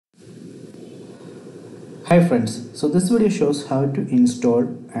Hi friends, so this video shows how to install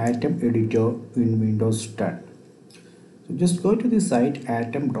Atom editor in Windows 10. So just go to the site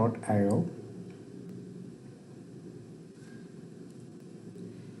atom.io.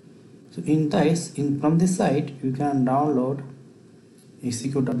 So from this site you can download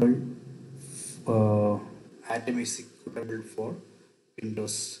executable uh, Atom executable for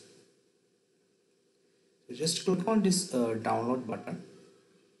Windows. So just click on this download button,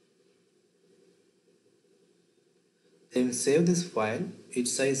 then save this file.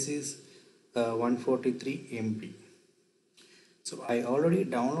 Its size is 143 MB. So I already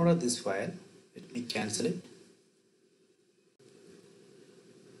downloaded this file. Let me cancel it.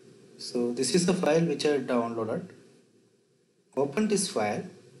 So this is the file which I downloaded. Open this file.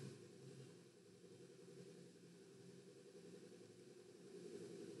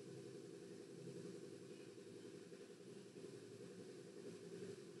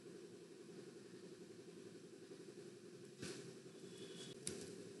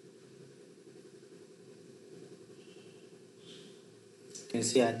 You can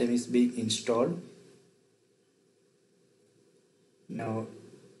see Atom is being installed. Now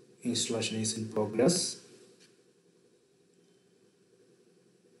installation is in progress.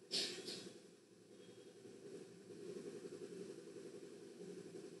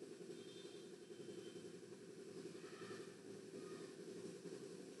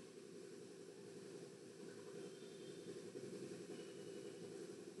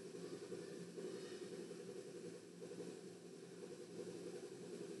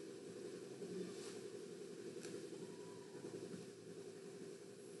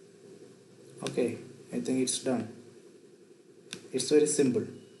 Okay, I think it's done. It's very simple.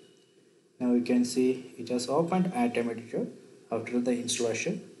 Now you can see it has opened Atom editor after the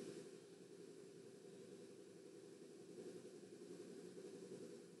installation.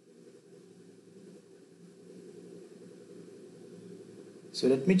 So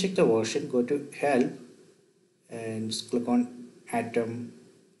let me check the version. Go to help and click on Atom,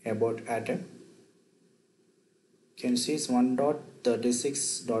 about Atom. You can see it's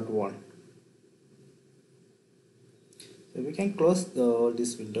 1.36.1. So we can close all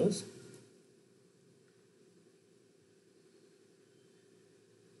these windows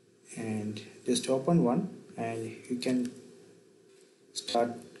and just open one, and you can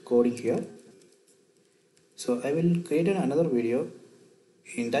start coding here. So I will create another video.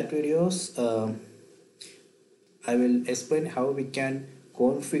 In that videos I will explain how we can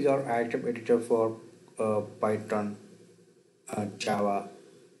configure Atom editor for Python, Java,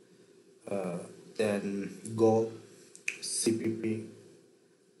 then Go, CPP,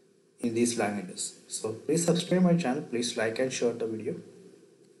 in these languages. So please subscribe my channel, please like and share the video.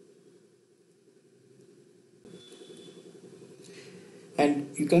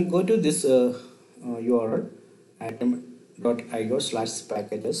 And you can go to this URL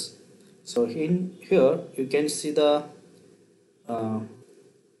atom.io/packages. So in here you can see the uh,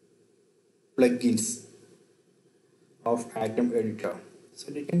 plugins of Atom editor. So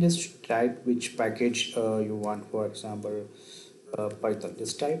you can just type which package you want. For example, Python.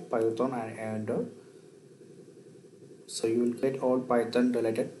 Just type Python and enter. So you will get all Python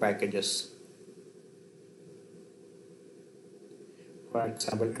related packages. For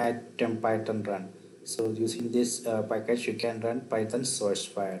example, Atom Python run. So using this package you can run Python source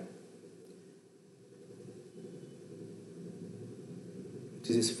file.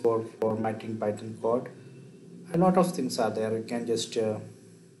 This is for formatting Python code. A lot of things are there. You can just check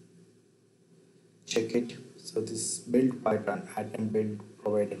it. So this build Python, Atom build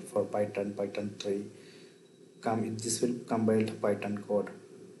provided for Python 3. This will compile Python code.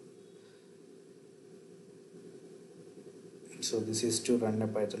 So this is to run a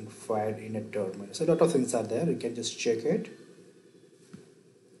Python file in a terminal. So a lot of things are there. You can just check it.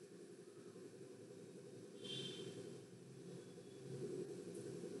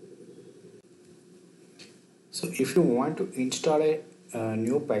 So if you want to install a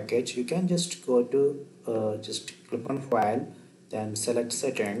new package, you can just go to just click on file, then select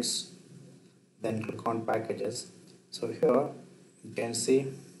settings, then click on packages. So here you can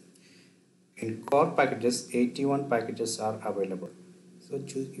see in core packages 81 packages are available. So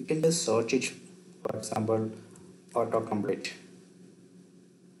you can just search it. For example, autocomplete.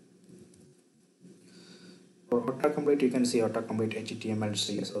 For autocomplete you can see autocomplete HTML,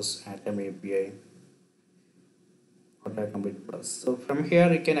 CSS, Atom API, autocomplete plus. So from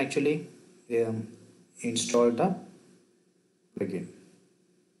here you can actually install the plugin.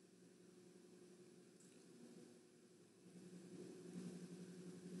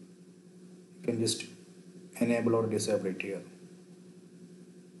 You can just enable or disable it here.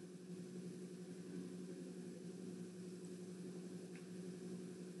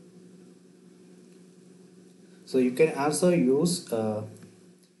 So you can also use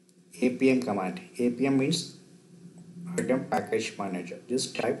apm command. Apm means item package manager.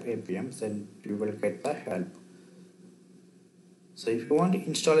 Just type apm, then you will get the help. So if you want to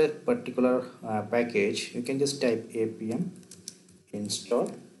install a particular package, you can just type apm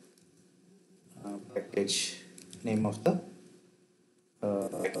install package, name of the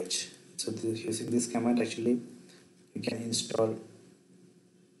package. So using this command, actually you can install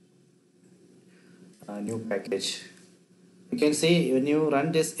a new package. You can see when you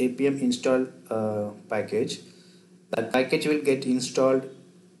run this apm install package, that package will get installed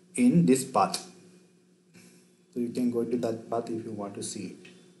in this path. So you can go to that path if you want to see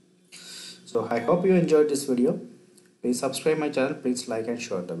it. So I hope you enjoyed this video. Please subscribe my channel, please like and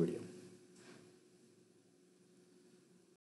share the video.